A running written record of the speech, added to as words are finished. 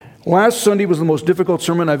Last Sunday was the most difficult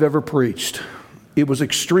sermon I've ever preached. It was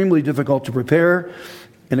extremely difficult to prepare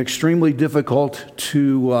and extremely difficult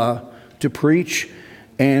to preach.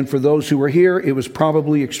 And for those who were here, it was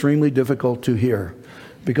probably extremely difficult to hear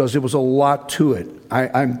because there was a lot to it.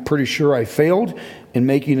 I'm pretty sure I failed in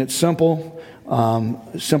making it simple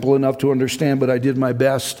enough to understand, but I did my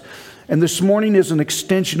best. And this morning is an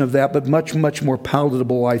extension of that, but much, much more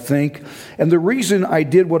palatable, I think. And the reason I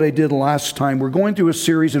did what I did last time, we're going through a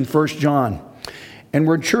series in 1 John. And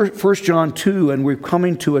we're in 1 John 2, and we're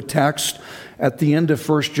coming to a text at the end of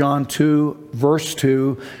 1 John 2, verse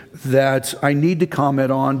 2, that I need to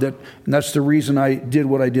comment on. And that's the reason I did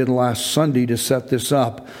what I did last Sunday to set this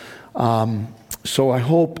up. So I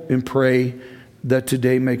hope and pray that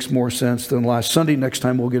today makes more sense than last Sunday. Next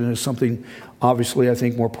time we'll get into something, obviously, I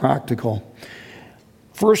think more practical.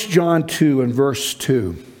 1 John 2 and verse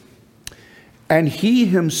 2. And he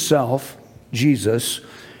himself, Jesus,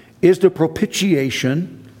 is the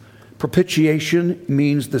propitiation. Propitiation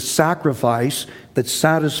means the sacrifice that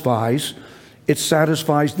satisfies. It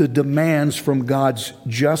satisfies the demands from God's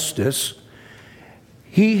justice.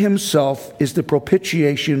 He himself is the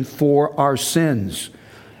propitiation for our sins,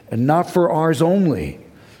 and not for ours only,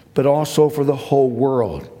 but also for the whole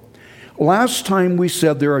world. Last time we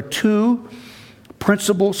said there are two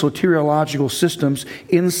principal soteriological systems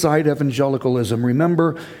inside evangelicalism.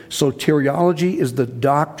 Remember, soteriology is the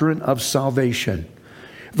doctrine of salvation.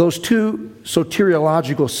 Those two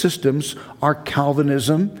soteriological systems are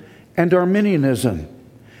Calvinism and Arminianism.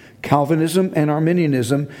 Calvinism and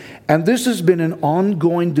Arminianism. And this has been an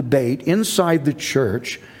ongoing debate inside the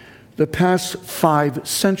church the past 5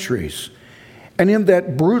 centuries. And in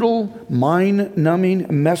that brutal, mind-numbing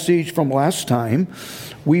message from last time,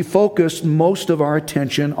 we focused most of our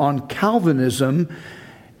attention on Calvinism,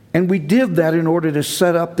 and we did that in order to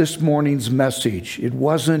set up this morning's message. It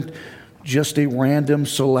wasn't just a random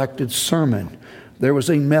selected sermon. There was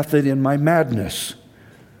a method in my madness.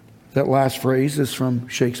 That last phrase is from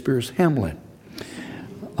Shakespeare's Hamlet.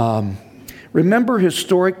 Remember,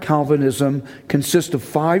 historic Calvinism consists of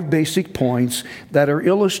 5 basic points that are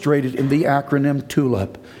illustrated in the acronym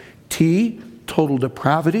TULIP. T, total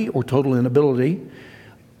depravity or total inability.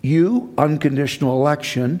 U, unconditional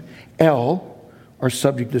election. L, our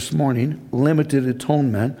subject this morning, limited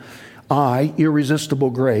atonement. I, irresistible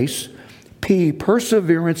grace. P,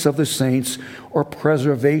 perseverance of the saints or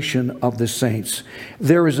preservation of the saints.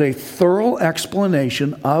 There is a thorough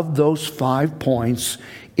explanation of those 5 points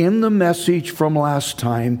in the message from last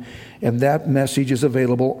time, and that message is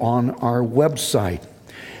available on our website.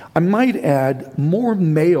 I might add, more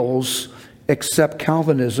males accept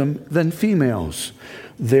Calvinism than females.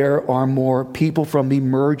 There are more people from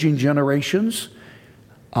emerging generations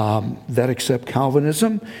that accept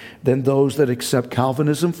Calvinism than those that accept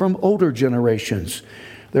Calvinism from older generations.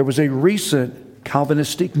 There was a recent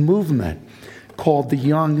Calvinistic movement called the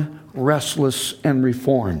Young, Restless, and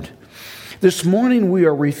Reformed. This morning we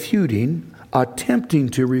are attempting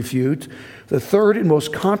to refute the third and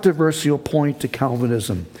most controversial point to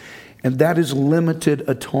Calvinism, and that is limited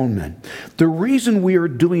atonement. The reason we are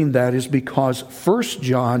doing that is because 1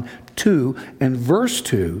 John 2 and verse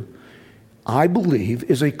 2, I believe,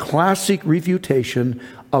 is a classic refutation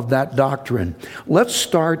of that doctrine. Let's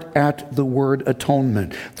start at the word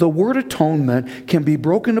atonement. The word atonement can be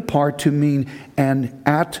broken apart to mean an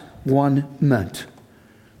at-one-ment.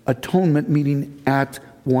 Atonement meaning at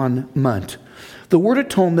one ment. The word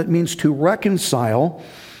atonement means to reconcile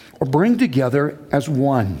or bring together as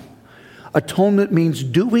one. Atonement means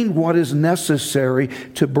doing what is necessary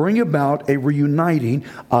to bring about a reuniting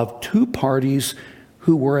of 2 parties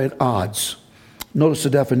who were at odds. Notice the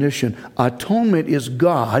definition. Atonement is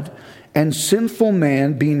God and sinful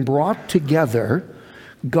man being brought together.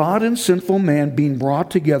 God and sinful man being brought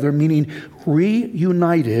together, meaning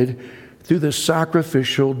reunited through the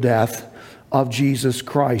sacrificial death of Jesus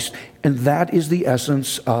Christ. And that is the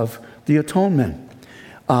essence of the atonement.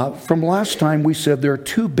 From last time, we said there are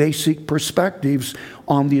 2 basic perspectives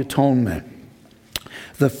on the atonement.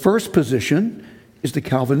 The first position is the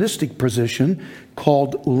Calvinistic position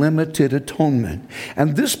called limited atonement.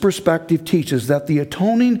 And this perspective teaches that the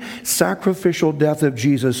atoning sacrificial death of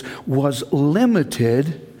Jesus was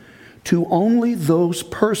limited to only those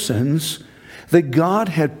persons that God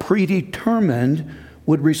had predetermined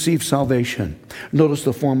would receive salvation. Notice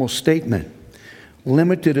the formal statement.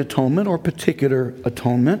 Limited atonement or particular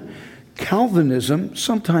atonement. Calvinism,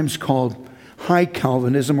 sometimes called High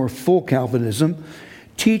Calvinism or Full Calvinism,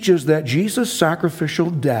 teaches that Jesus' sacrificial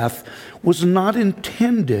death was not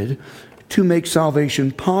intended to make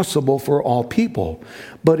salvation possible for all people,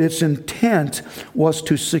 but its intent was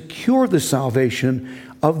to secure the salvation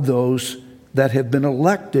of those that have been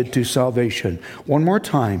elected to salvation. One more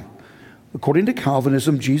time. According to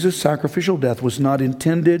Calvinism, Jesus' sacrificial death was not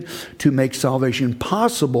intended to make salvation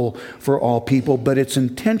possible for all people, but its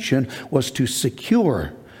intention was to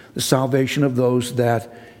secure the salvation of those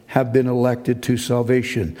that have been elected to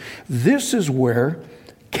salvation. This is where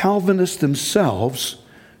Calvinists themselves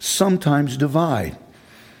sometimes divide,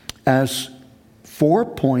 as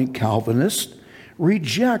 4-point Calvinists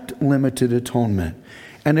reject limited atonement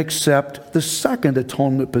and accept the second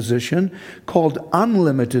atonement position called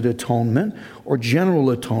unlimited atonement or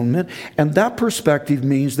general atonement. And that perspective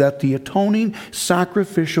means that the atoning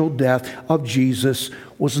sacrificial death of Jesus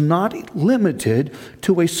was not limited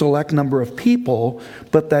to a select number of people,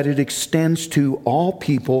 but that it extends to all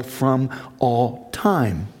people from all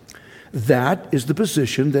time. That is the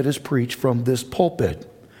position that is preached from this pulpit,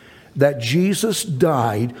 that Jesus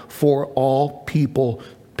died for all people,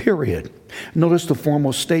 period. Notice the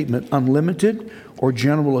formal statement: unlimited or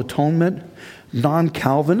general atonement.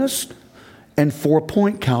 Non-Calvinist and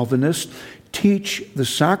 4-point Calvinists teach the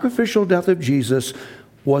sacrificial death of Jesus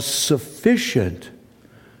was sufficient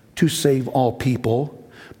to save all people,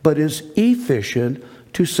 but is efficient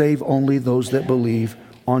to save only those that believe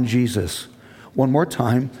on Jesus. One more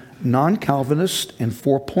time. Non-Calvinists and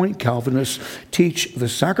 4-point Calvinists teach the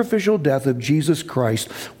sacrificial death of Jesus Christ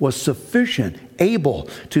was sufficient, able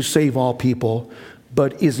to save all people,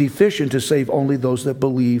 but is efficient to save only those that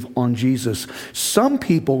believe on Jesus. Some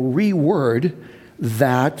people reword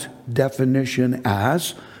that definition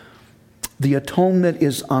as the atonement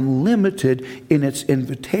is unlimited in its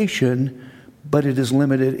invitation, but it is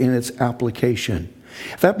limited in its application.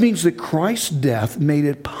 That means that Christ's death made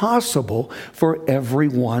it possible for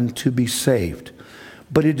everyone to be saved.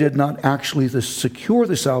 But it did not actually secure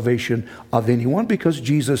the salvation of anyone, because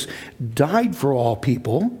Jesus died for all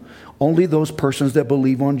people. Only those persons that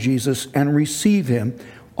believe on Jesus and receive him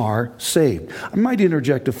are saved. I might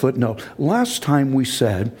interject a footnote. Last time we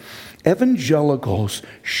said evangelicals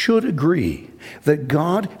should agree that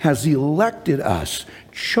God has elected us,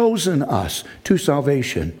 chosen us to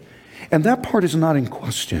salvation. And that part is not in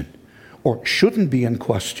question, or shouldn't be in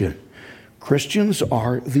question. Christians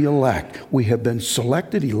are the elect. We have been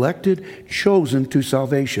selected, elected, chosen to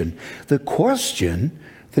salvation. The question,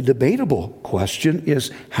 the debatable question,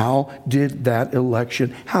 is how did that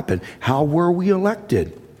election happen? How were we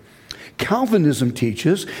elected? Calvinism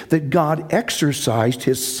teaches that God exercised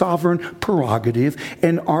his sovereign prerogative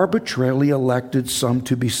and arbitrarily elected some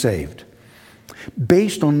to be saved,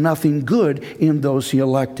 based on nothing good in those he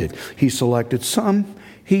elected. He selected some,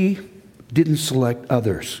 he didn't select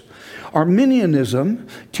others. Arminianism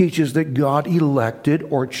teaches that God elected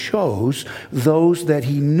or chose those that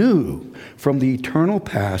he knew from the eternal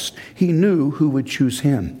past. He knew who would choose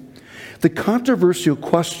him. The controversial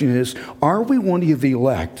question is, are we one of the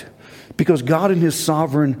elect because God in his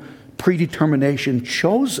sovereign predetermination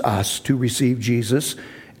chose us to receive Jesus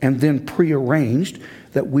and then prearranged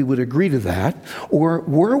that we would agree to that? Or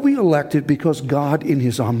were we elected because God in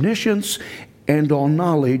his omniscience and all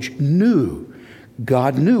knowledge knew?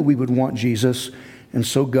 God knew we would want Jesus, and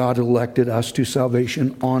so God elected us to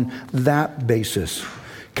salvation on that basis.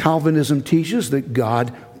 Calvinism teaches that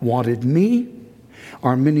God wanted me.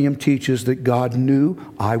 Arminian teaches that God knew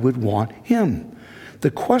I would want him.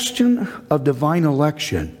 The question of divine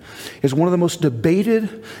election is one of the most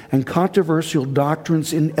debated and controversial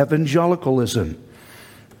doctrines in evangelicalism.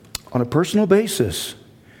 On a personal basis,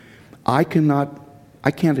 I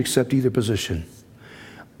can't accept either position.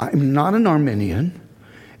 I'm not an Arminian,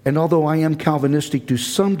 and although I am Calvinistic to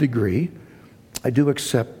some degree, I do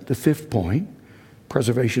accept the 5th point,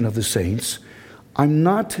 preservation of the saints. I'm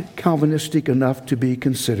not Calvinistic enough to be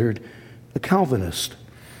considered a Calvinist.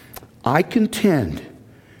 I contend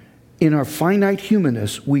in our finite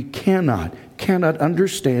humanness, we cannot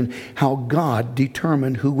understand how God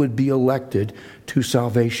determined who would be elected to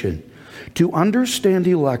salvation. To understand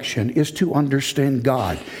election is to understand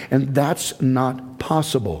God, and that's not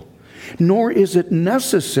possible. Nor is it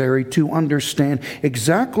necessary to understand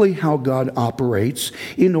exactly how God operates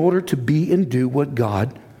in order to be and do what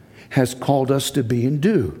God has called us to be and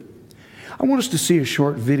do. I want us to see a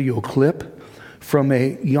short video clip from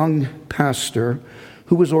a young pastor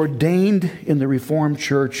who was ordained in the Reformed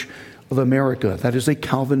Church of America. That is a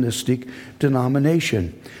Calvinistic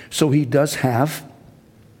denomination. So he does have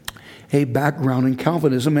a background in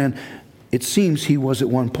Calvinism, and It seems he was at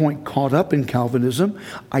one point caught up in Calvinism.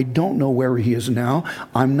 I don't know where he is now.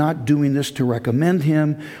 I'm not doing this to recommend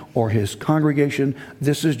him or his congregation.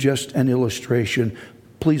 This is just an illustration.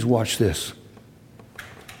 Please watch this.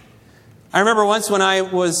 I remember once when I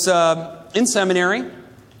was in seminary,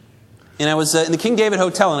 and I was in the King David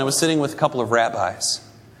Hotel, and I was sitting with a couple of rabbis.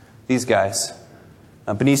 These guys.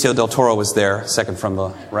 Benicio del Toro was there, second from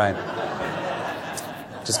the right.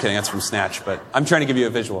 Just kidding, that's from Snatch, but I'm trying to give you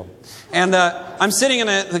a visual. And I'm sitting in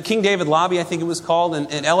the King David lobby, I think it was called,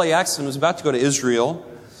 in LAX, and was about to go to Israel.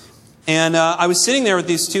 And I was sitting there with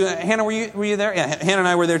these two. Hannah, were you there? Yeah, Hannah and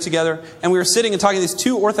I were there together. And we were sitting and talking to these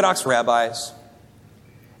two Orthodox rabbis.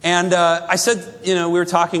 And I said, we were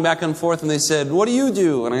talking back and forth, and they said, "What do you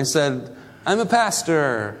do?" And I said, "I'm a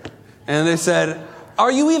pastor." And they said,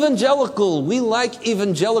 "Are you evangelical? We like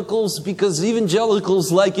evangelicals because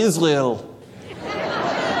evangelicals like Israel."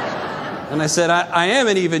 And I said, I am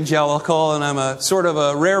an evangelical, and I'm a sort of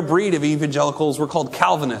a rare breed of evangelicals. We're called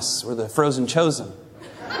Calvinists. We're the frozen chosen.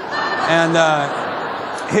 And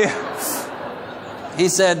he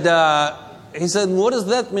said, "What does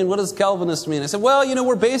that mean? What does Calvinist mean?" I said, "Well,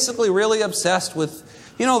 we're basically really obsessed with,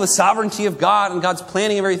 the sovereignty of God and God's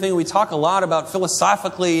planning of everything. We talk a lot about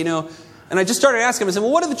philosophically, And I just started asking him, I said,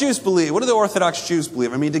 "Well, what do the Jews believe? What do the Orthodox Jews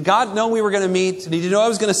believe? I mean, did God know we were going to meet? Did he know I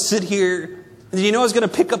was going to sit here? Did he know I was going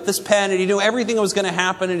to pick up this pen? Did he know everything that was going to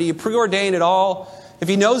happen? Did he preordain it all? If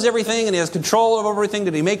he knows everything and he has control of everything,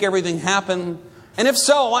 did he make everything happen? And if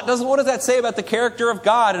so, what does that say about the character of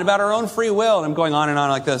God and about our own free will?" And I'm going on and on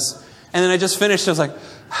like this. And then I just finished. I was like,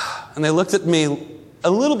 and they looked at me a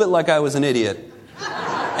little bit like I was an idiot.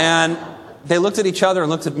 And they looked at each other and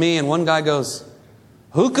looked at me, and one guy goes,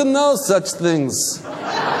 "Who can know such things?"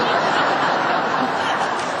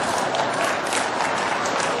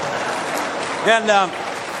 And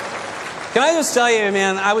can I just tell you,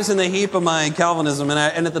 man, I was in the heap of my Calvinism,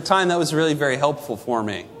 and at the time that was really very helpful for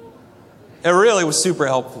me. It really was super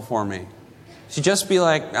helpful for me. To just be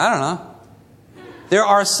like, I don't know. There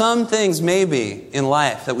are some things maybe in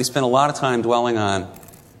life that we spend a lot of time dwelling on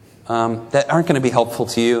that aren't going to be helpful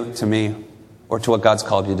to you, to me, or to what God's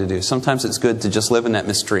called you to do. Sometimes it's good to just live in that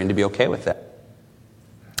mystery and to be okay with that.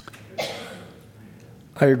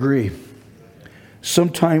 I agree.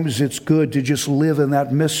 Sometimes it's good to just live in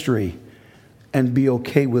that mystery and be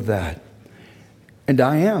okay with that. And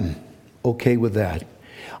I am okay with that.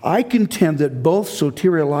 I contend that both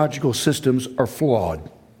soteriological systems are flawed.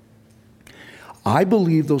 I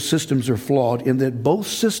believe those systems are flawed in that both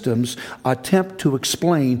systems attempt to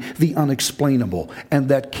explain the unexplainable, and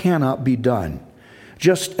that cannot be done.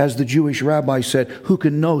 Just as the Jewish rabbi said, "Who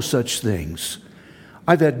can know such things?"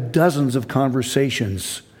 I've had dozens of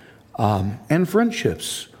conversations and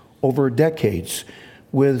friendships over decades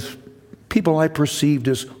with people I perceived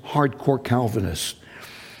as hardcore Calvinists.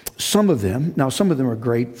 Some of them are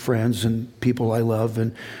great friends and people I love,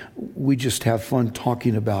 and we just have fun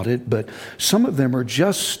talking about it. But some of them are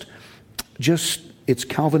just it's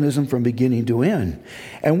Calvinism from beginning to end.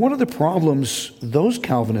 And one of the problems those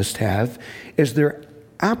Calvinists have is their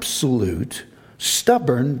absolute,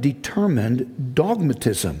 stubborn, determined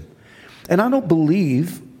dogmatism. And I don't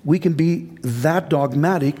believe we can be that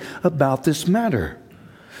dogmatic about this matter,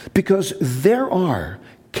 because there are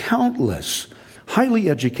countless highly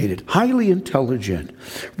educated, highly intelligent,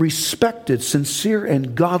 respected, sincere,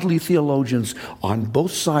 and godly theologians on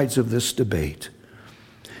both sides of this debate.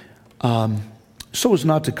 So as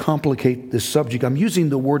not to complicate this subject, I'm using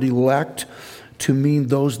the word elect to mean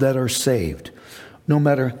those that are saved. No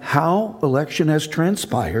matter how election has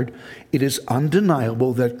transpired, it is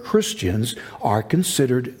undeniable that Christians are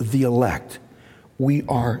considered the elect. We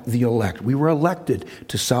are the elect. We were elected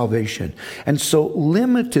to salvation. And so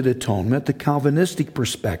limited atonement, the Calvinistic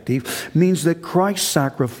perspective, means that Christ's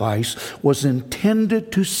sacrifice was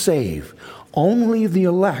intended to save only the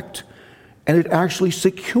elect, and it actually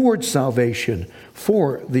secured salvation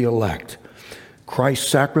for the elect. Christ's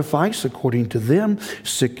sacrifice, according to them,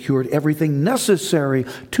 secured everything necessary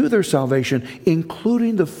to their salvation,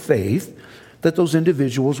 including the faith that those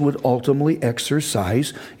individuals would ultimately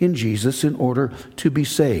exercise in Jesus in order to be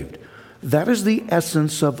saved. That is the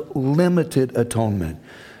essence of limited atonement.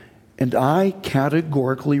 And I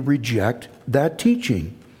categorically reject that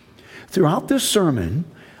teaching. Throughout this sermon,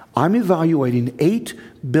 I'm evaluating 8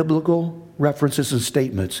 biblical references and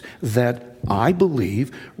statements that I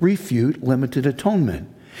believe refute limited atonement,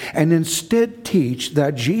 and instead teach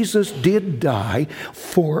that Jesus did die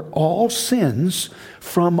for all sins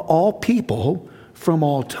from all people from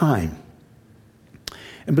all time.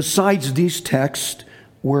 And besides these texts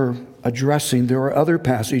we're addressing, there are other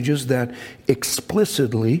passages that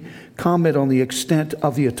explicitly comment on the extent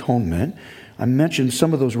of the atonement. I mentioned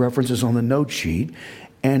some of those references on the note sheet.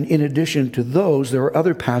 And in addition to those, there are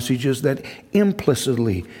other passages that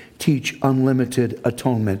implicitly teach unlimited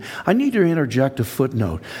atonement. I need to interject a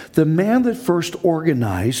footnote. The man that first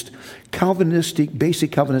organized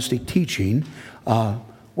basic Calvinistic teaching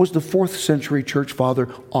was the 4th century church father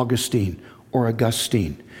Augustine.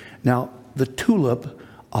 Now, the TULIP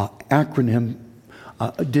acronym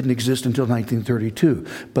didn't exist until 1932,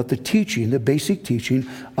 but the basic teaching,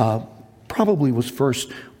 probably was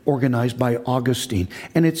first organized by Augustine.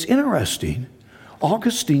 And it's interesting,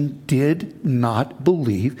 Augustine did not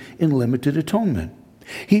believe in limited atonement.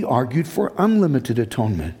 He argued for unlimited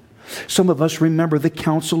atonement. Some of us remember the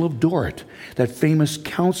Council of Dort, that famous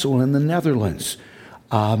council in the Netherlands,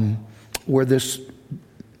 where this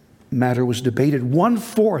matter was debated.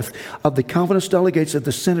 1/4 of the Calvinist delegates at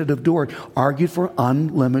the Synod of Dort argued for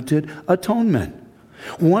unlimited atonement.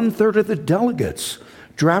 1/3 of the delegates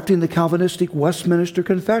drafting the Calvinistic Westminster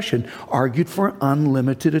Confession argued for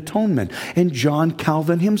unlimited atonement. And John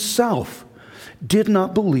Calvin himself did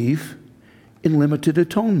not believe in limited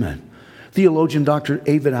atonement. Theologian Dr.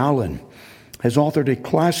 David Allen has authored a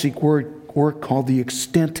classic work called The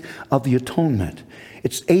Extent of the Atonement.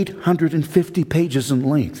 It's 850 pages in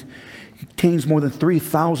length. It contains more than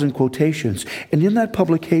 3,000 quotations. And in that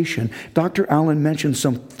publication, Dr. Allen mentions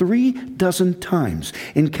some 36 times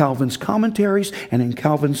in Calvin's commentaries and in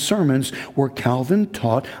Calvin's sermons where Calvin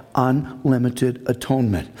taught unlimited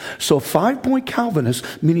atonement. So 5-point Calvinists,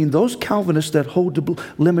 meaning those Calvinists that hold to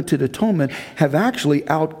limited atonement, have actually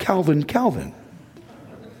out-Calvin Calvin.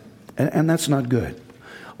 And that's not good.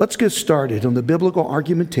 Let's get started on the biblical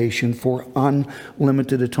argumentation for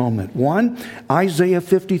unlimited atonement. 1, Isaiah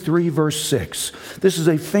 53, verse 6. This is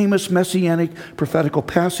a famous messianic prophetical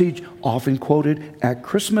passage, often quoted at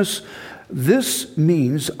Christmas. This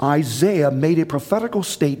means Isaiah made a prophetical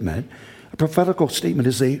statement. A prophetical statement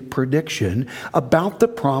is a prediction about the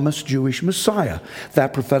promised Jewish Messiah.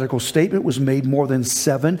 That prophetical statement was made more than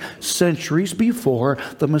 7 centuries before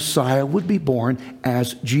the Messiah would be born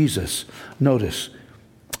as Jesus. Notice,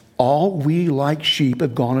 all we like sheep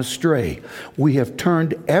have gone astray. We have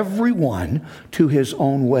turned everyone to his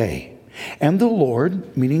own way. And the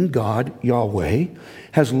Lord, meaning God, Yahweh,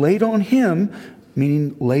 has laid on him,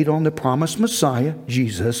 meaning laid on the promised Messiah,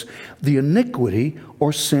 Jesus, the iniquity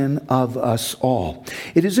or sin of us all.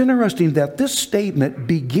 It is interesting that this statement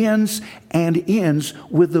begins and ends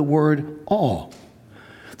with the word all.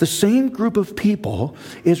 The same group of people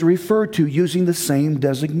is referred to using the same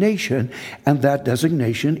designation, and that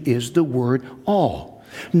designation is the word all.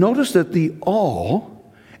 Notice that the all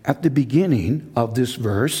at the beginning of this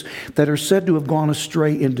verse that are said to have gone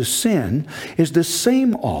astray into sin is the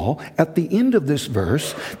same all at the end of this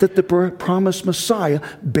verse that the promised Messiah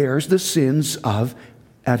bears the sins of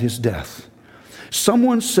at his death.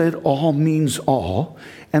 Someone said all means all,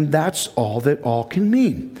 and that's all that all can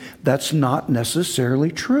mean. That's not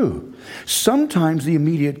necessarily true. Sometimes the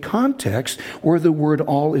immediate context where the word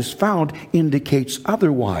all is found indicates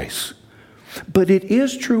otherwise. But it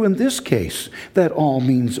is true in this case that all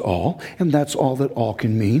means all, and that's all that all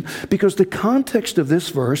can mean, because the context of this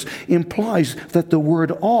verse implies that the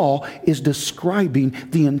word all is describing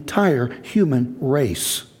the entire human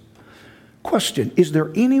race. Question, is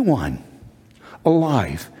there anyone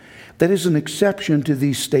alive that is an exception to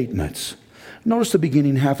these statements? Notice the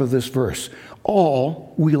beginning half of this verse.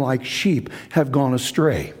 All we like sheep have gone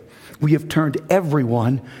astray. We have turned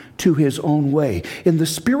everyone to his own way. In the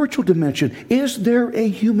spiritual dimension, is there a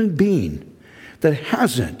human being that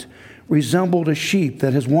hasn't resembled a sheep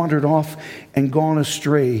that has wandered off and gone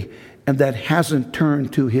astray and that hasn't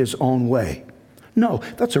turned to his own way? No,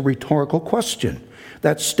 that's a rhetorical question.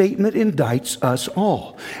 That statement indicts us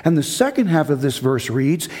all. And the second half of this verse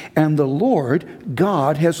reads, and the Lord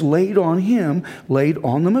God has laid on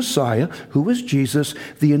the Messiah, who is Jesus,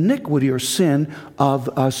 the iniquity or sin of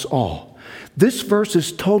us all. This verse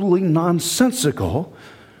is totally nonsensical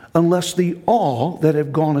unless the all that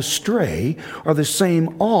have gone astray are the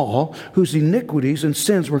same all whose iniquities and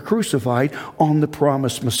sins were crucified on the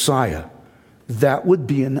promised Messiah. That would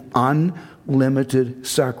be an unlimited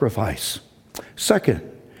sacrifice. Second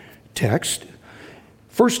text,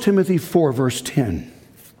 1 Timothy 4, verse 10.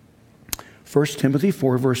 1 Timothy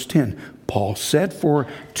 4, verse 10. Paul said, for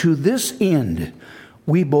to this end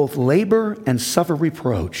we both labor and suffer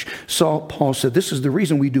reproach. So Paul said, this is the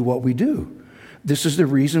reason we do what we do. This is the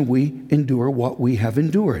reason we endure what we have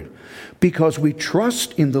endured. Because we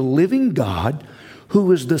trust in the living God,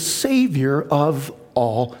 who is the Savior of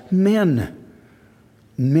all men.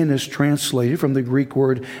 Men is translated from the Greek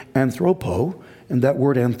word anthropo, And that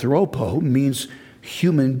word anthropo means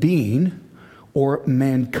human being or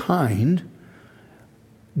mankind.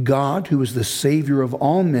 God, who is the Savior of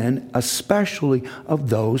all men, especially of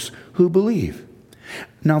those who believe.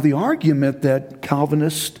 Now, the argument that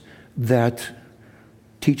Calvinists that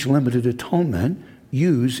teach limited atonement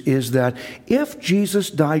use is that if Jesus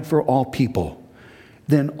died for all people,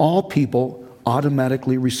 then all people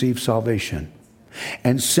automatically receive salvation.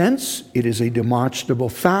 And since it is a demonstrable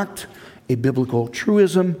fact, a biblical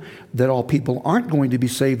truism, that all people aren't going to be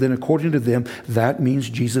saved, then according to them, that means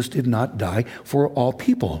Jesus did not die for all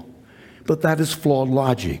people. But that is flawed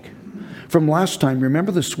logic. From last time,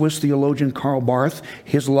 remember the Swiss theologian Karl Barth?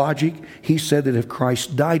 His logic, he said that if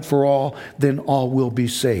Christ died for all, then all will be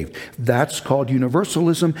saved. That's called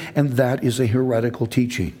universalism, and that is a heretical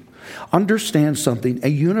teaching. Understand something, a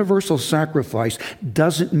universal sacrifice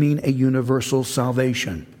doesn't mean a universal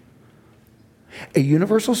salvation. A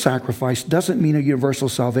universal sacrifice doesn't mean a universal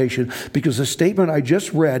salvation, because the statement I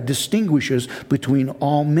just read distinguishes between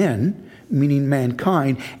all men, meaning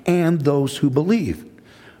mankind, and those who believe.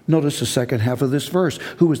 Notice the second half of this verse,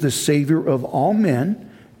 who is the Savior of all men,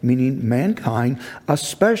 meaning mankind,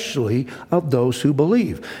 especially of those who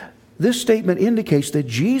believe. This statement indicates that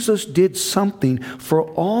Jesus did something for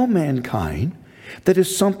all mankind that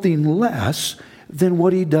is something less than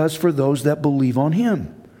what he does for those that believe on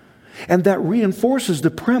him. And that reinforces the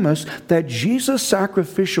premise that Jesus'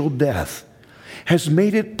 sacrificial death has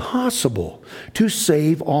made it possible to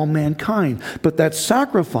save all mankind. But that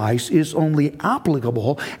sacrifice is only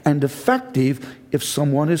applicable and effective if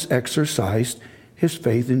someone has exercised his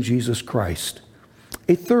faith in Jesus Christ.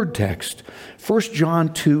 A third text, 1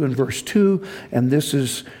 John 2 and verse 2, and this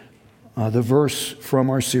is the verse from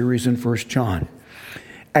our series in 1 John.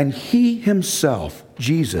 And he himself,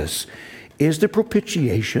 Jesus, is the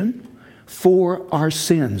propitiation for our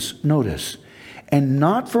sins, notice, and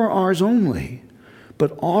not for ours only,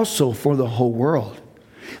 but also for the whole world.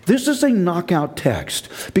 This is a knockout text,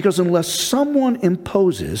 because unless someone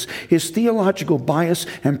imposes his theological bias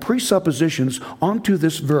and presuppositions onto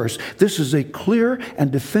this verse, this is a clear and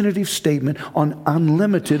definitive statement on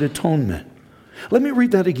unlimited atonement. Let me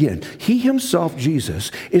read that again. He himself,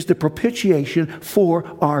 Jesus, is the propitiation for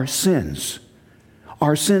our sins.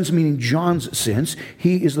 Our sins meaning John's sins.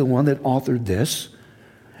 He is the one that authored this.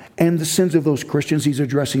 And the sins of those Christians he's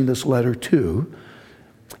addressing this letter to.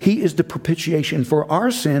 He is the propitiation for our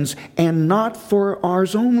sins and not for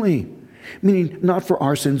ours only. Meaning not for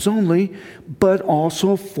our sins only, but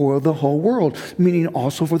also for the whole world. Meaning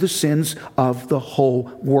also for the sins of the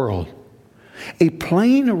whole world. A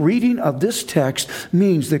plain reading of this text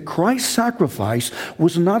means that Christ's sacrifice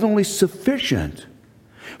was not only sufficient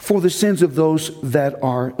for the sins of those that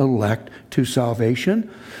are elect to salvation,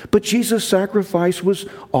 but Jesus' sacrifice was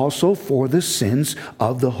also for the sins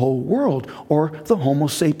of the whole world, or the Homo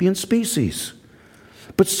sapien species.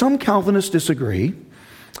 But some Calvinists disagree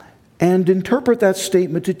and interpret that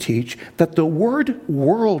statement to teach that the word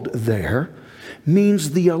world there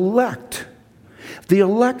means the elect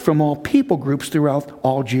from all people groups throughout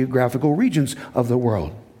all geographical regions of the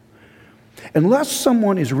world. Unless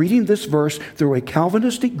someone is reading this verse through a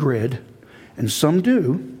Calvinistic grid, and some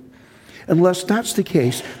do, unless that's the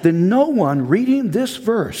case, then no one reading this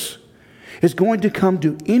verse is going to come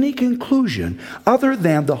to any conclusion other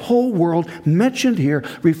than the whole world mentioned here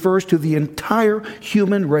refers to the entire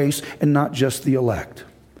human race and not just the elect.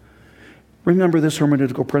 Remember this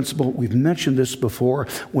hermeneutical principle. We've mentioned this before.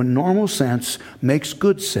 When normal sense makes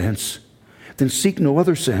good sense, then seek no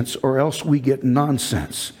other sense, or else we get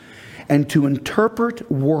nonsense. And to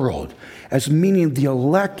interpret world as meaning the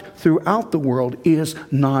elect throughout the world is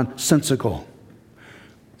nonsensical.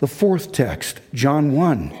 The fourth text, John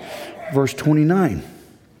 1, verse 29.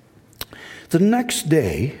 The next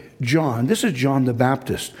day, John, this is John the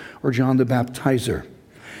Baptist, or John the Baptizer,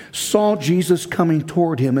 saw Jesus coming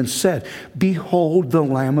toward him and said, "Behold the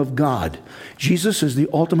Lamb of God." Jesus is the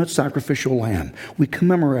ultimate sacrificial lamb. We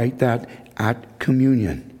commemorate that at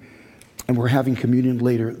communion. And we're having communion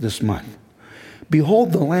later this month.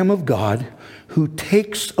 Behold the Lamb of God who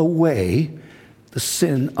takes away the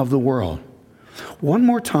sin of the world. One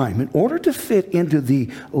more time, in order to fit into the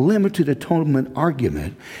limited atonement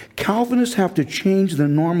argument, Calvinists have to change the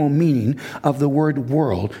normal meaning of the word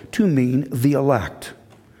world to mean the elect.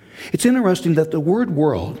 It's interesting that the word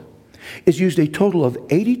world is used a total of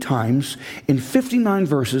 80 times in 59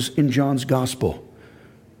 verses in John's Gospel.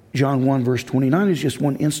 John 1 verse 29 is just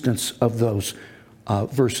one instance of those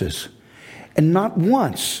verses. And not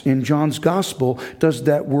once in John's gospel does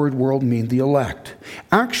that word world mean the elect.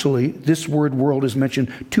 Actually, this word world is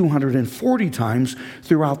mentioned 240 times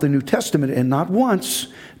throughout the New Testament, and not once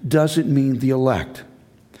does it mean the elect.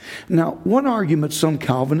 Now, one argument some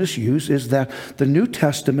Calvinists use is that the New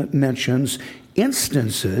Testament mentions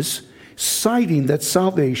instances citing that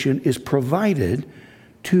salvation is provided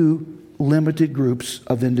to limited groups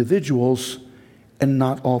of individuals and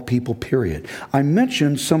not all people, period. I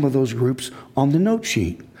mentioned some of those groups on the note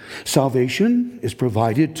sheet. Salvation is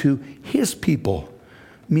provided to his people,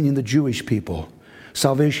 meaning the Jewish people.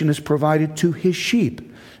 Salvation is provided to his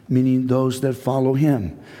sheep, meaning those that follow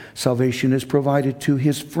him. Salvation is provided to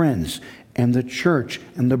his friends and the church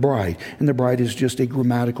and the bride. And the bride is just a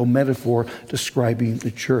grammatical metaphor describing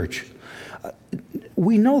the church.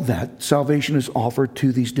 We know that salvation is offered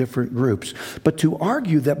to these different groups. But to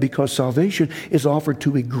argue that because salvation is offered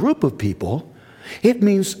to a group of people, it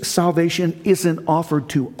means salvation isn't offered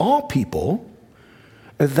to all people,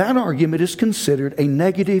 that argument is considered a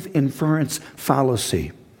negative inference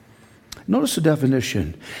fallacy. Notice the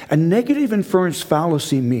definition. A negative inference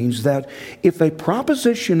fallacy means that if a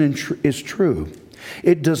proposition is true,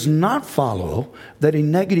 it does not follow that a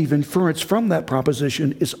negative inference from that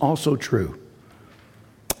proposition is also true.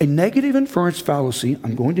 A negative inference fallacy,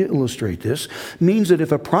 I'm going to illustrate this, means that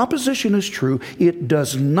if a proposition is true, it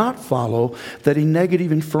does not follow that a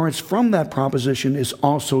negative inference from that proposition is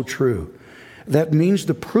also true. That means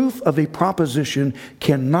the proof of a proposition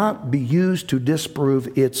cannot be used to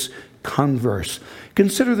disprove its converse.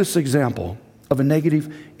 Consider this example of a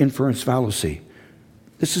negative inference fallacy.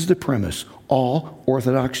 This is the premise. All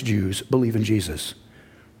Orthodox Jews believe in Jesus.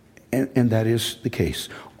 And that is the case.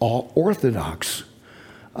 All Orthodox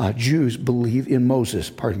Jews believe in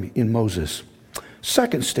Moses.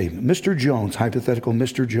 Second statement, Mr. Jones, hypothetical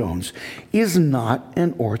Mr. Jones, is not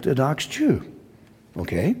an Orthodox Jew.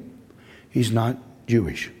 Okay? He's not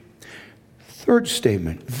Jewish. Third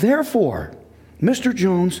statement, therefore, Mr.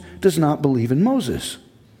 Jones does not believe in Moses.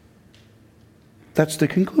 That's the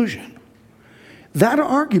conclusion. That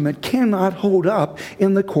argument cannot hold up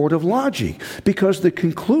in the court of logic because the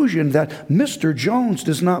conclusion that Mr. Jones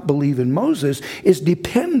does not believe in Moses is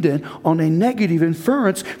dependent on a negative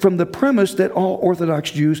inference from the premise that all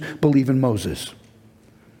Orthodox Jews believe in Moses.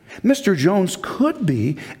 Mr. Jones could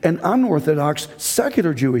be an unorthodox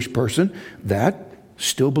secular Jewish person that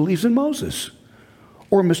still believes in Moses.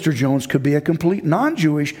 Or Mr. Jones could be a complete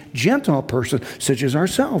non-Jewish Gentile person, such as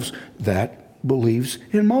ourselves, that believes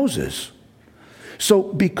in Moses. So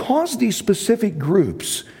because these specific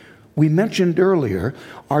groups we mentioned earlier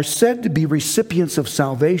are said to be recipients of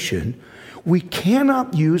salvation, we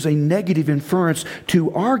cannot use a negative inference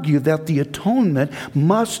to argue that the atonement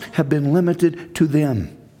must have been limited to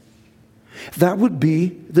them. That would be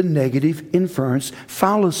the negative inference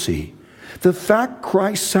fallacy. The fact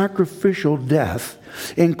Christ's sacrificial death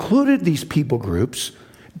included these people groups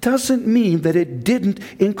doesn't mean that it didn't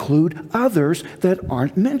include others that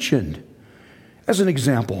aren't mentioned. As an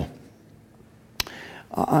example,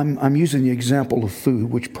 I'm using the example of food,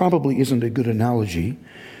 which probably isn't a good analogy.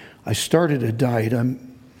 I started a diet.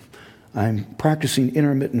 I'm practicing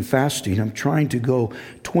intermittent fasting. I'm trying to go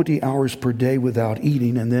 20 hours per day without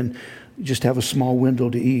eating and then just have a small window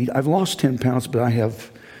to eat. I've lost 10 pounds, but I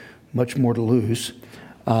have much more to lose.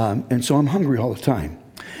 And so I'm hungry all the time.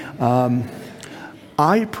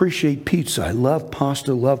 I appreciate pizza. I love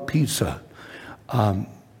pasta, love pizza.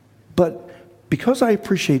 But because I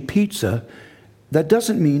appreciate pizza, that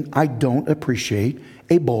doesn't mean I don't appreciate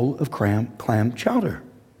a bowl of clam chowder,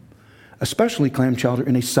 especially clam chowder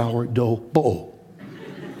in a sourdough bowl.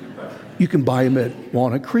 You can buy them at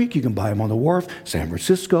Walnut Creek. You can buy them on the wharf, San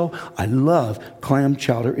Francisco. I love clam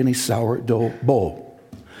chowder in a sourdough bowl.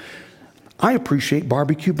 I appreciate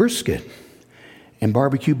barbecue brisket and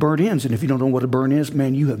barbecue burnt ends. And if you don't know what a burnt is,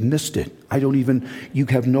 man, you have missed it. You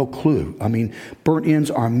have no clue. I mean, burnt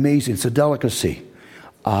ends are amazing. It's a delicacy.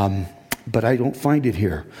 But I don't find it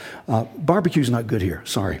here. Barbecue's not good here,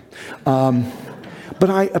 sorry. But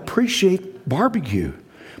I appreciate barbecue.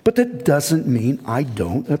 But that doesn't mean I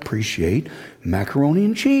don't appreciate macaroni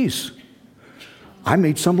and cheese. I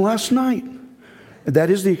made some last night. That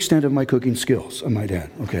is the extent of my cooking skills, I might add.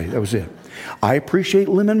 Okay, that was it. I appreciate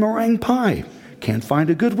lemon meringue pie. Can't find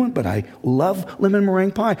a good one, but I love lemon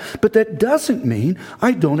meringue pie. But that doesn't mean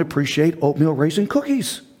I don't appreciate oatmeal raisin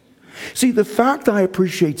cookies. See, the fact that I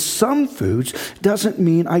appreciate some foods doesn't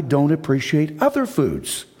mean I don't appreciate other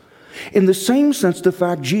foods. In the same sense, the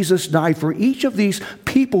fact Jesus died for each of these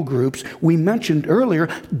people groups we mentioned earlier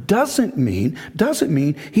doesn't mean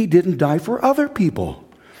he didn't die for other people.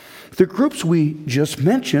 The groups we just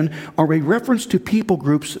mentioned are a reference to people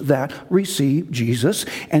groups that receive Jesus,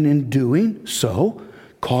 and in doing so,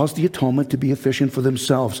 cause the atonement to be efficient for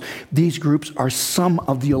themselves. These groups are some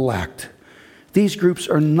of the elect. These groups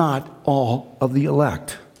are not all of the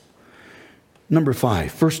elect. Number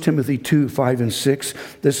 5, 1 Timothy 2, 5 and 6.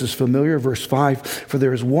 This is familiar, verse 5. For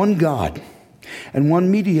there is one God and one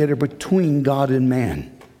mediator between God and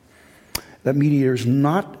man. That mediator is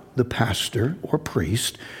not the pastor or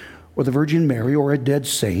priest or the Virgin Mary or a dead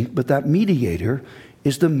saint, but that mediator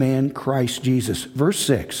is the man Christ Jesus. Verse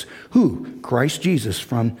 6, who, Christ Jesus,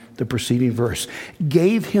 from the preceding verse,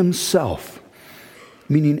 gave himself,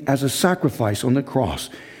 meaning as a sacrifice on the cross,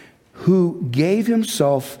 who gave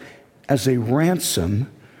himself as a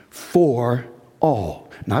ransom for all.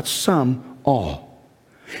 Not some, all.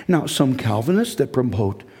 Now, some Calvinists that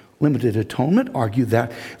promote limited atonement argue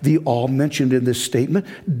that the all mentioned in this statement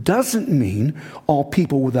doesn't mean all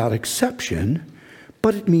people without exception,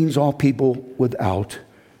 but it means all people without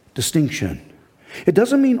distinction. It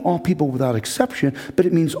doesn't mean all people without exception, but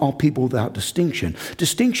it means all people without distinction.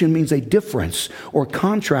 Distinction means a difference or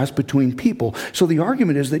contrast between people. So the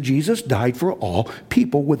argument is that Jesus died for all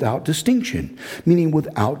people without distinction, meaning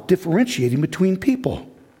without differentiating between people.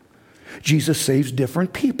 Jesus saves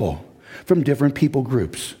different people from different people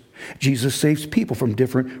groups. Jesus saves people from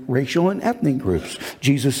different racial and ethnic groups.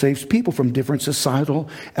 Jesus saves people from different societal,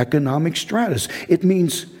 economic stratas. It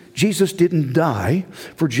means Jesus didn't die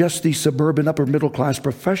for just the suburban upper middle class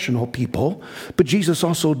professional people, but Jesus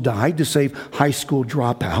also died to save high school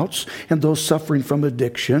dropouts and those suffering from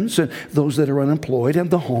addictions and those that are unemployed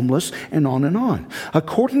and the homeless and on and on.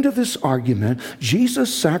 According to this argument,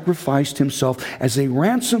 Jesus sacrificed himself as a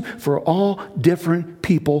ransom for all different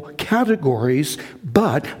people categories,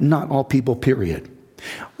 but not all people, period.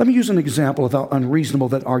 Let me use an example of how unreasonable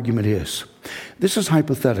that argument is. This is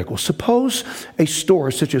hypothetical. Suppose a store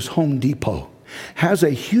such as Home Depot has a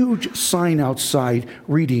huge sign outside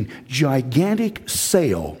reading, gigantic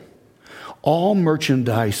sale, all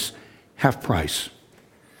merchandise half price.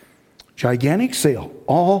 Gigantic sale,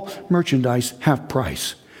 all merchandise half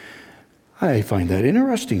price. I find that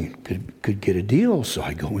interesting. Could get a deal. So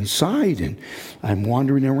I go inside and I'm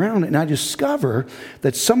wandering around and I discover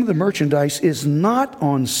that some of the merchandise is not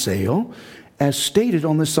on sale as stated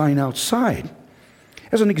on the sign outside.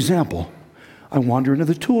 As an example, I wander into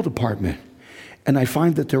the tool department and I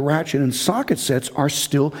find that the ratchet and socket sets are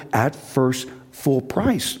still at first full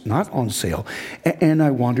price, not on sale. And I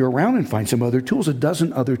wander around and find some other tools. A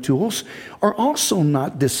dozen other tools are also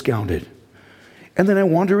not discounted. And then I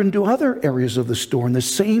wander into other areas of the store, and the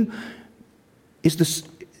same is the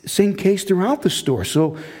same case throughout the store.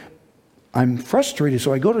 So I'm frustrated.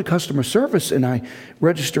 So I go to customer service and I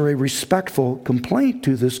register a respectful complaint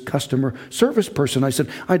to this customer service person. I said,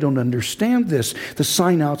 I don't understand this. The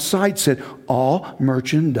sign outside said, all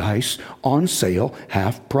merchandise on sale,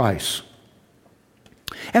 half price.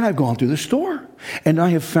 And I've gone through the store and I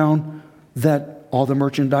have found that all the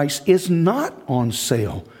merchandise is not on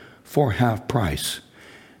sale for half price.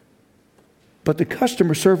 But the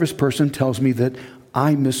customer service person tells me that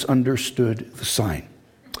I misunderstood the sign.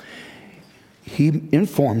 He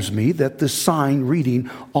informs me that the sign reading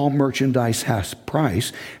all merchandise half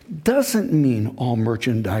price doesn't mean all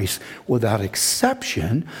merchandise without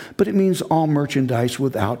exception, but it means all merchandise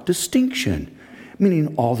without distinction,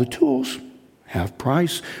 meaning all the tools, half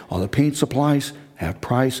price, all the paint supplies, half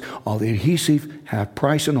price, all the adhesive, half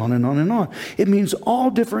price, and on and on and on. It means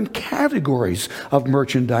all different categories of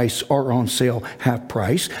merchandise are on sale half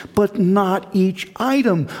price, but not each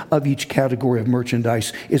item of each category of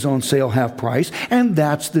merchandise is on sale half price, and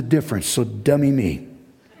that's the difference. So dummy me.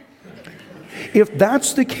 If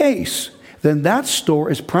that's the case, then that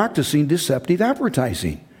store is practicing deceptive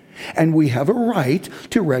advertising. And we have a right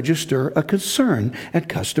to register a concern at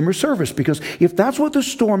customer service, because if that's what the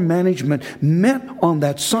store management meant on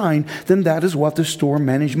that sign, then that is what the store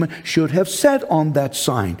management should have said on that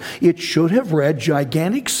sign. It should have read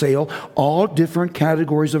gigantic sale, all different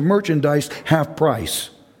categories of merchandise, half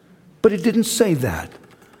price. But it didn't say that.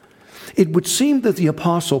 It would seem that the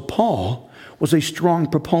Apostle Paul was a strong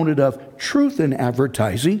proponent of truth in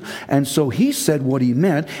advertising, and so he said what he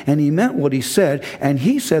meant, and he meant what he said, and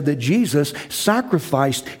he said that Jesus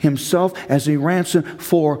sacrificed himself as a ransom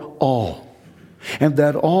for all. And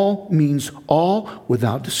that all means all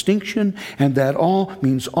without distinction, and that all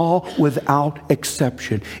means all without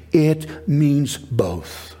exception. It means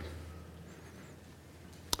both.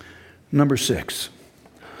 Number 6,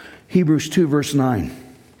 Hebrews 2, verse 9.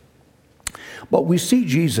 But we see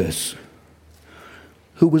Jesus,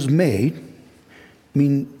 who was made,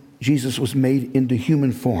 Jesus was made into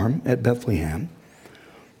human form at Bethlehem,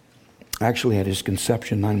 actually at his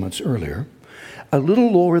conception 9 months earlier, a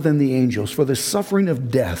little lower than the angels for the suffering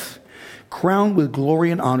of death, crowned with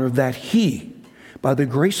glory and honor, that he, by the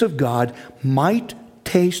grace of God, might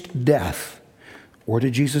taste death. Where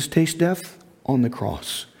did Jesus taste death? On the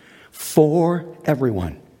cross. For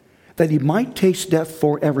everyone. That he might taste death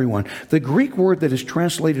for everyone. The Greek word that is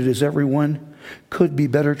translated as everyone could be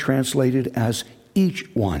better translated as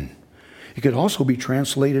each one. It could also be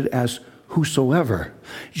translated as whosoever.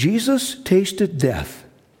 Jesus tasted death,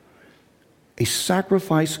 a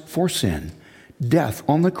sacrifice for sin, death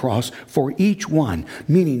on the cross for each one,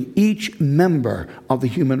 meaning each member of the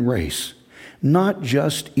human race, not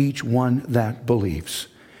just each one that believes.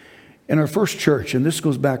 In our first church, and this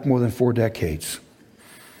goes back more than 4 decades,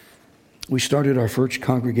 we started our first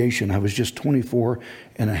congregation. I was just 24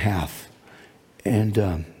 and a half. And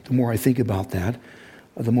the more I think about that,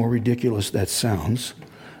 the more ridiculous that sounds.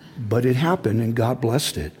 But it happened, and God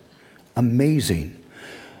blessed it. Amazing.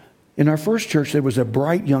 In our first church, there was a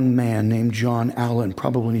bright young man named John Allen,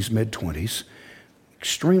 probably in his mid-20s.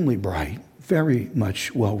 Extremely bright, very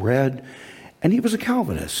much well-read. And he was a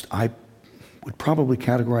Calvinist. I would probably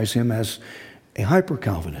categorize him as a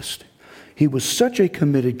hyper-Calvinist. He was such a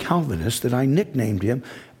committed Calvinist that I nicknamed him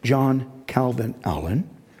John Calvin Allen,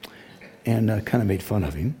 and kind of made fun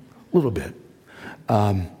of him a little bit.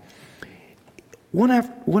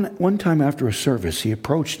 One time after a service, he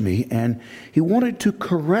approached me and he wanted to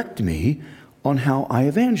correct me on how I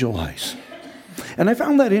evangelize. And I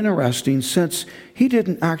found that interesting, since he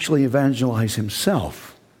didn't actually evangelize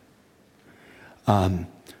himself.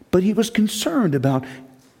 But he was concerned about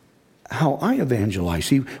how I evangelize.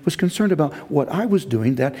 He was concerned about what I was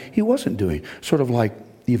doing that he wasn't doing. Sort of like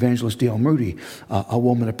the evangelist D.L. Moody. A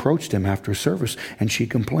woman approached him after a service and she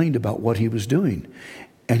complained about what he was doing.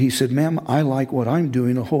 And he said, "Ma'am, I like what I'm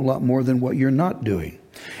doing a whole lot more than what you're not doing."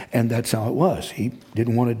 And that's how it was. He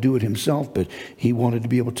didn't want to do it himself, but he wanted to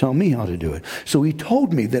be able to tell me how to do it. So he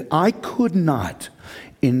told me that I could not,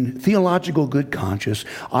 in theological good conscience,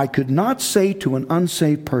 I could not say to an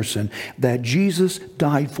unsaved person that Jesus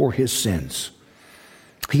died for his sins.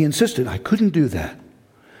 He insisted I couldn't do that.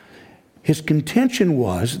 His contention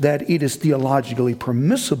was that it is theologically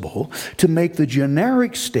permissible to make the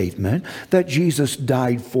generic statement that Jesus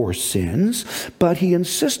died for sins, but he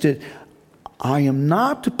insisted I am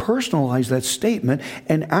not to personalize that statement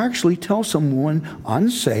and actually tell someone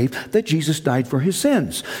unsaved that Jesus died for his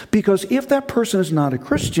sins. Because if that person is not a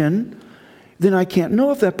Christian, then I can't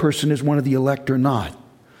know if that person is one of the elect or not.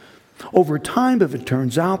 Over time, if it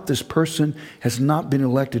turns out this person has not been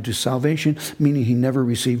elected to salvation, meaning he never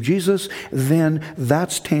received Jesus, then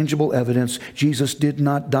that's tangible evidence Jesus did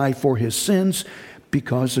not die for his sins,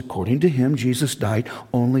 because according to him, Jesus died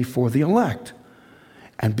only for the elect.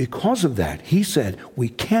 And because of that, he said, we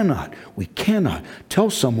cannot tell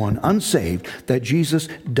someone unsaved that Jesus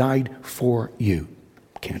died for you.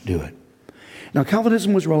 Can't do it. Now,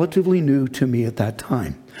 Calvinism was relatively new to me at that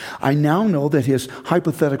time. I now know that his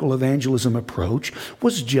hypothetical evangelism approach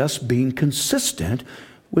was just being consistent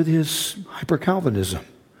with his hyper-Calvinism.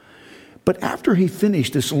 But after he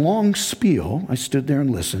finished this long spiel, I stood there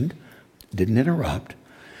and listened, didn't interrupt.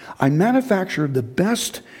 I manufactured the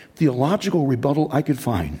best theological rebuttal I could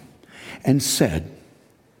find and said,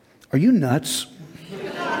 "Are you nuts?"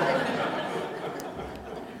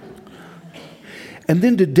 And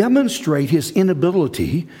then, to demonstrate his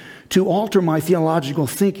inability to alter my theological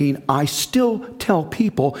thinking, I still tell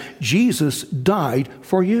people Jesus died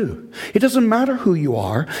for you. It doesn't matter who you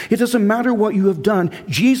are. It doesn't matter what you have done.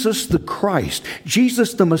 Jesus the Christ,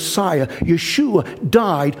 Jesus the Messiah, Yeshua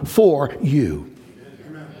died for you.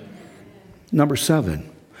 Number 7,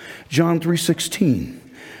 John 3:16.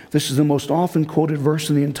 This is the most often quoted verse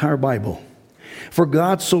in the entire Bible. For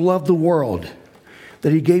God so loved the world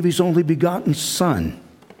that he gave his only begotten Son.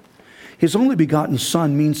 His only begotten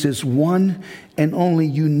Son means his one and only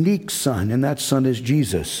unique Son, and that Son is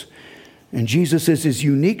Jesus. And Jesus is his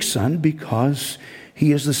unique Son because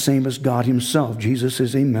he is the same as God himself. Jesus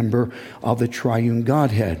is a member of the triune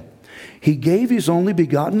Godhead. He gave his only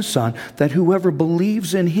begotten Son that whoever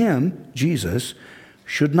believes in him, Jesus,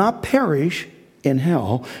 should not perish in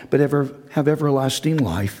hell, but have everlasting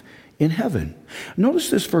life in heaven. Notice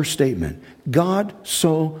this first statement, God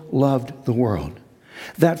so loved the world.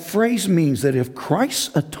 That phrase means that if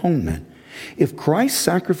Christ's atonement, if Christ's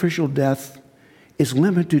sacrificial death is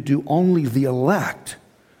limited to only the elect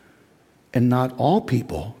and not all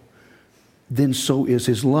people, then so is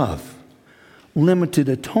his love. Limited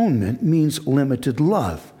atonement means limited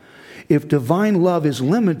love. If divine love is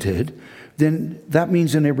limited, then that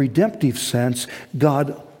means in a redemptive sense,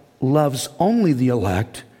 God loves only the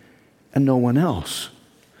elect and no one else.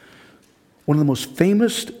 One of the most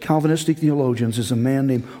famous Calvinistic theologians is a man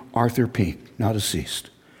named Arthur Pink, now deceased.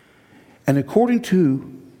 And according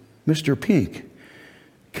to Mr. Pink,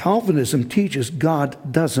 Calvinism teaches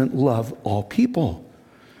God doesn't love all people.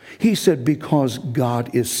 He said because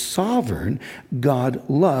God is sovereign, God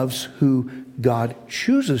loves who God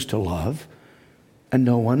chooses to love and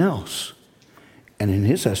no one else. And in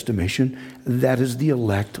his estimation, that is the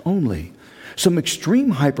elect only. Some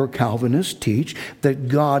extreme hyper-Calvinists teach that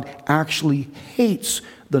God actually hates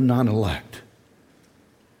the non-elect,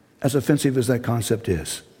 as offensive as that concept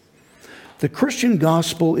is. The Christian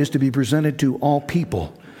gospel is to be presented to all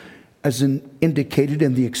people, as indicated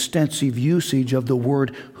in the extensive usage of the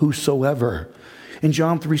word whosoever. In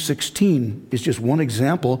John 3:16 is just one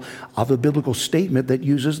example of a biblical statement that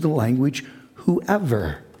uses the language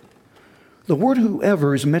whoever. The word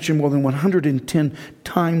whoever is mentioned more than 110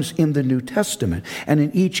 times in the New Testament, and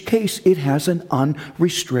in each case it has an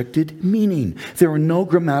unrestricted meaning. There are no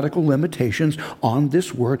grammatical limitations on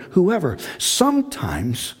this word whoever.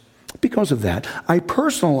 Sometimes, because of that, I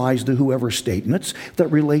personalize the whoever statements that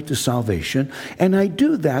relate to salvation, and I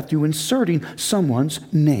do that through inserting someone's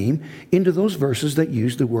name into those verses that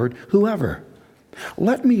use the word whoever.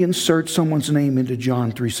 Let me insert someone's name into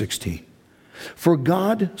John 3:16. For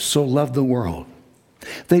God so loved the world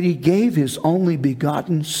that he gave his only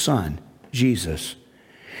begotten Son, Jesus,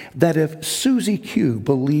 that if Susie Q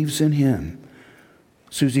believes in him,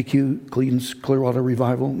 Susie Q, Cleveland's Clearwater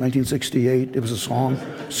Revival, 1968, it was a song,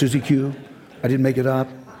 Susie Q. I didn't make it up.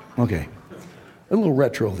 Okay. A little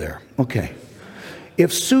retro there. Okay.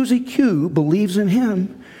 If Susie Q believes in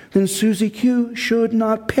him, then Susie Q should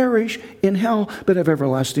not perish in hell, but have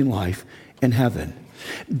everlasting life in heaven.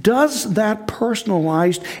 Does that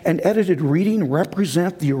personalized and edited reading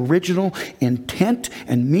represent the original intent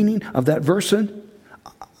and meaning of that verse?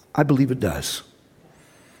 I believe it does.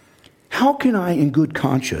 How can I, in good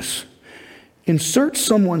conscience, insert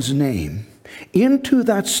someone's name into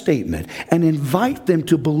that statement and invite them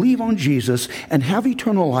to believe on Jesus and have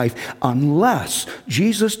eternal life unless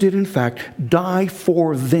Jesus did in fact die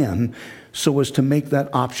for them so as to make that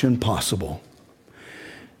option possible?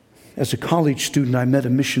 As a college student, I met a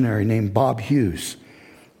missionary named Bob Hughes.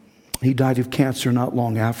 He died of cancer not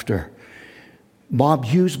long after. Bob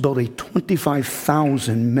Hughes built a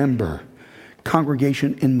 25,000 member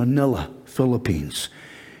congregation in Manila, Philippines.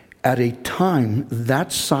 At a time,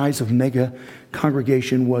 that size of mega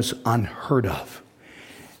congregation was unheard of.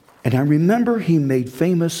 And I remember he made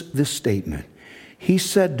famous this statement. He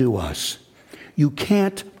said to us, "You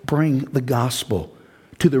can't bring the gospel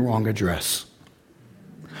to the wrong address."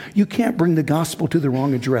 You can't bring the gospel to the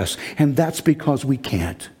wrong address, and that's because we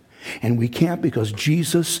can't. And we can't because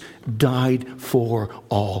Jesus died for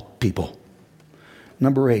all people.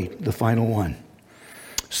 Number 8, the final one.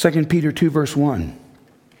 2 Peter 2, verse 1.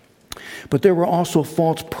 But there were also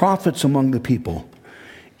false prophets among the people,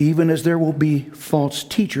 even as there will be false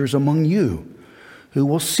teachers among you, who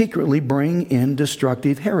will secretly bring in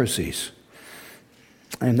destructive heresies.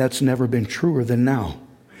 And that's never been truer than now.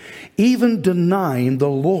 Even denying the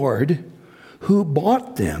Lord who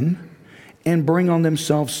bought them and bring on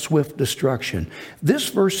themselves swift destruction. This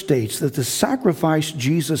verse states that the sacrifice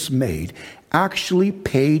Jesus made actually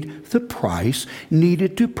paid the price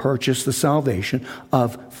needed to purchase the salvation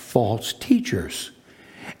of false teachers.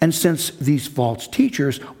 And since these false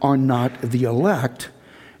teachers are not the elect,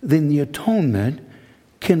 then the atonement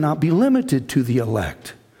cannot be limited to the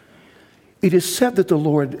elect. It is said that the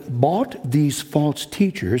Lord bought these false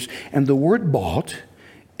teachers, and the word bought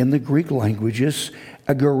in the Greek language is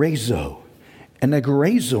agorazo. And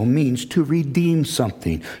agorazo means to redeem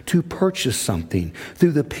something, to purchase something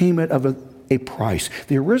through the payment of a price.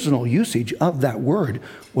 The original usage of that word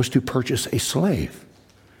was to purchase a slave.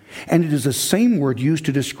 And it is the same word used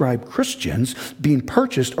to describe Christians being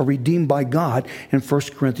purchased or redeemed by God in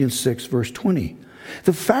 1 Corinthians 6, verse 20.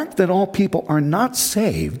 The fact that all people are not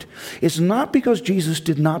saved is not because Jesus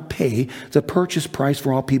did not pay the purchase price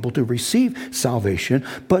for all people to receive salvation,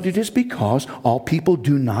 but it is because all people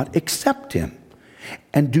do not accept him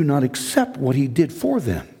and do not accept what he did for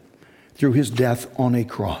them through his death on a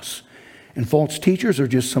cross. And false teachers are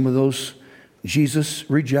just some of those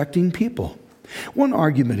Jesus-rejecting people. One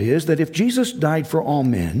argument is that if Jesus died for all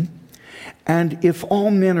men, and if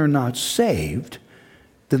all men are not saved,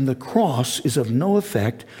 then the cross is of no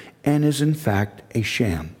effect and is in fact a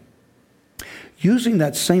sham. Using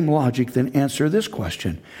that same logic, then answer this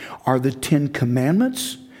question. Are the 10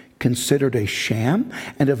 Commandments considered a sham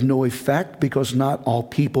and of no effect because not all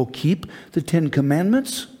people keep the Ten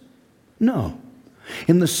Commandments? No.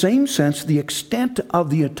 In the same sense, the extent of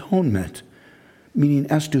the atonement, meaning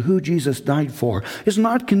as to who Jesus died for, is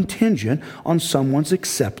not contingent on someone's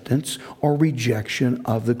acceptance or rejection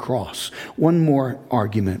of the cross. One more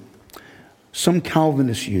argument some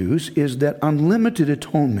Calvinists use is that unlimited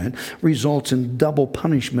atonement results in double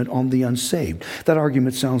punishment on the unsaved. That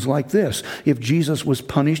argument sounds like this. If Jesus was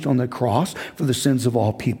punished on the cross for the sins of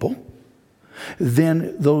all people,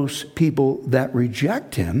 then those people that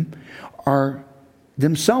reject him are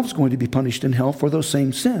themselves going to be punished in hell for those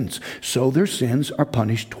same sins. So their sins are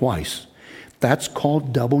punished twice. That's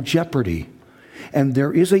called double jeopardy. And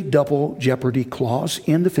there is a double jeopardy clause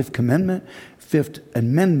in the Fifth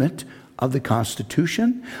Amendment of the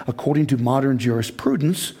Constitution. According to modern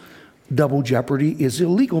jurisprudence, double jeopardy is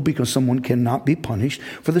illegal because someone cannot be punished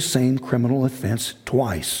for the same criminal offense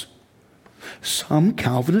twice. Some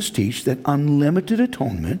Calvinists teach that unlimited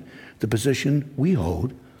atonement, the position we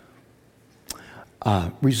hold,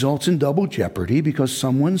 results in double jeopardy because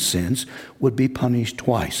someone's sins would be punished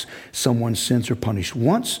twice. Someone's sins are punished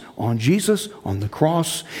once on Jesus, on the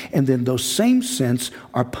cross, and then those same sins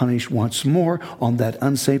are punished once more on that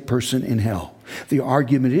unsaved person in hell. The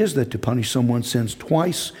argument is that to punish someone's sins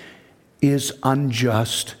twice is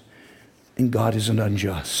unjust, and God isn't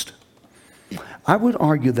unjust. I would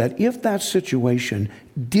argue that if that situation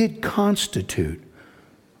did constitute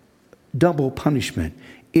double punishment,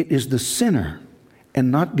 it is the sinner and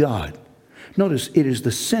not God. Notice, it is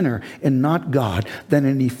the sinner and not God that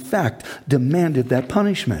in effect demanded that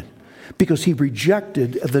punishment because he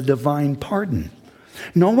rejected the divine pardon.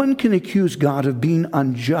 No one can accuse God of being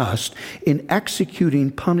unjust in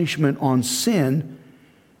executing punishment on sin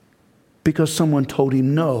because someone told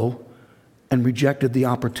him no and rejected the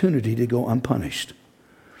opportunity to go unpunished.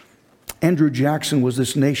 Andrew Jackson was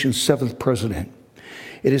this nation's 7th president.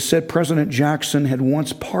 It is said President Jackson had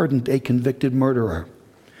once pardoned a convicted murderer.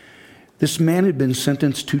 This man had been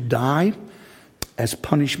sentenced to die as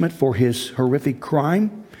punishment for his horrific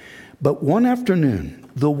crime. But one afternoon,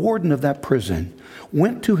 the warden of that prison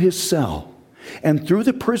went to his cell and through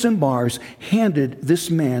the prison bars handed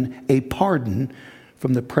this man a pardon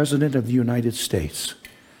from the President of the United States.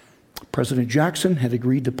 President Jackson had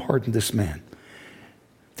agreed to pardon this man.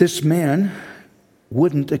 This man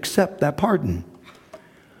wouldn't accept that pardon.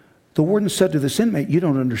 The warden said to this inmate, you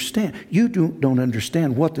don't understand. You don't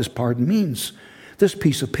understand what this pardon means. This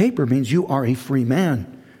piece of paper means you are a free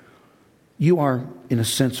man. You are, in a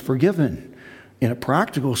sense, forgiven. In a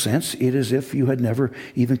practical sense, it is as if you had never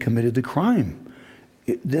even committed the crime.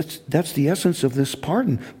 That's the essence of this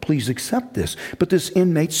pardon. Please accept this. But this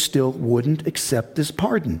inmate still wouldn't accept this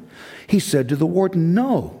pardon. He said to the warden,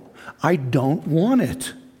 no, I don't want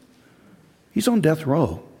it. He's on death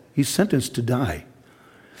row. He's sentenced to die.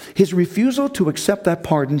 His refusal to accept that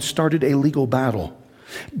pardon started a legal battle.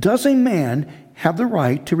 Does a man have the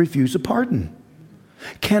right to refuse a pardon?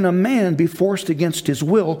 Can a man be forced against his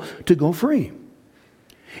will to go free?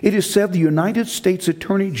 It is said the United States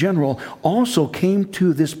Attorney General also came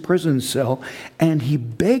to this prison cell and he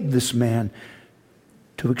begged this man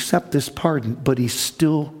to accept this pardon, but he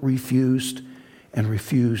still refused and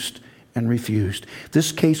refused and refused.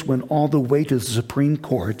 This case went all the way to the Supreme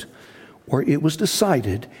Court, where it was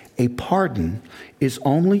decided a pardon is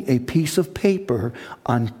only a piece of paper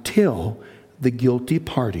until the guilty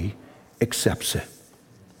party accepts it.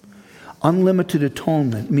 Unlimited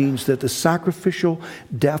atonement means that the sacrificial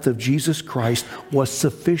death of Jesus Christ was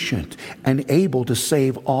sufficient and able to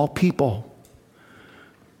save all people,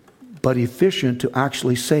 but efficient to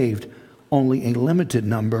actually save only a limited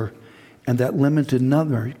number, and that limited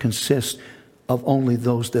number consists of only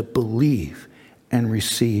those that believe and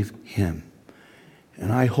receive him.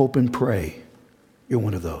 And I hope and pray you're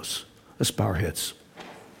one of those. Let's bow our heads.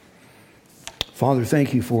 Father,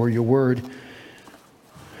 thank you for your word.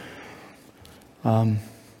 I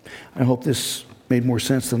hope this made more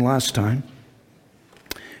sense than last time.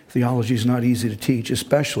 Theology is not easy to teach,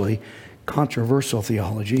 especially controversial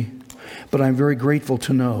theology. But I'm very grateful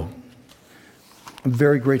to know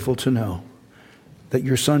that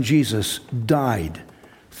your son Jesus died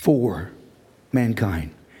for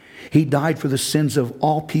mankind. He died for the sins of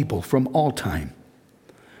all people from all time.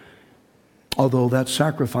 Although that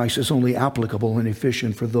sacrifice is only applicable and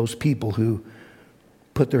efficient for those people who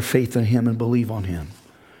put their faith in him and believe on him.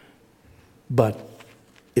 But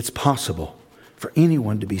it's possible for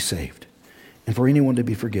anyone to be saved and for anyone to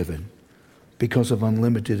be forgiven because of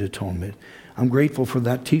unlimited atonement. I'm grateful for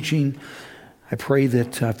that teaching. I pray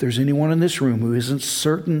that if there's anyone in this room who isn't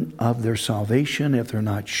certain of their salvation, if they're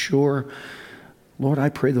not sure, Lord, I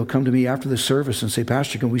pray they'll come to me after the service and say,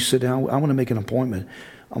 Pastor, can we sit down? I want to make an appointment.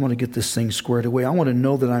 I want to get this thing squared away. I want to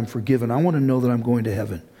know that I'm forgiven. I want to know that I'm going to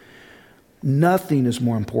heaven. Nothing is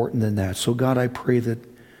more important than that. So God, I pray that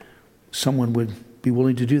someone would be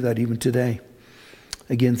willing to do that even today.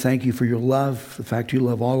 Again, thank you for your love, the fact you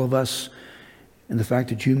love all of us, and the fact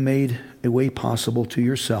that you made a way possible to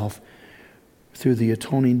yourself through the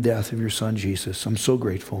atoning death of your Son, Jesus. I'm so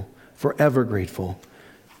grateful, forever grateful.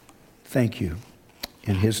 Thank you.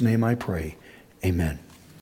 In his name I pray. Amen.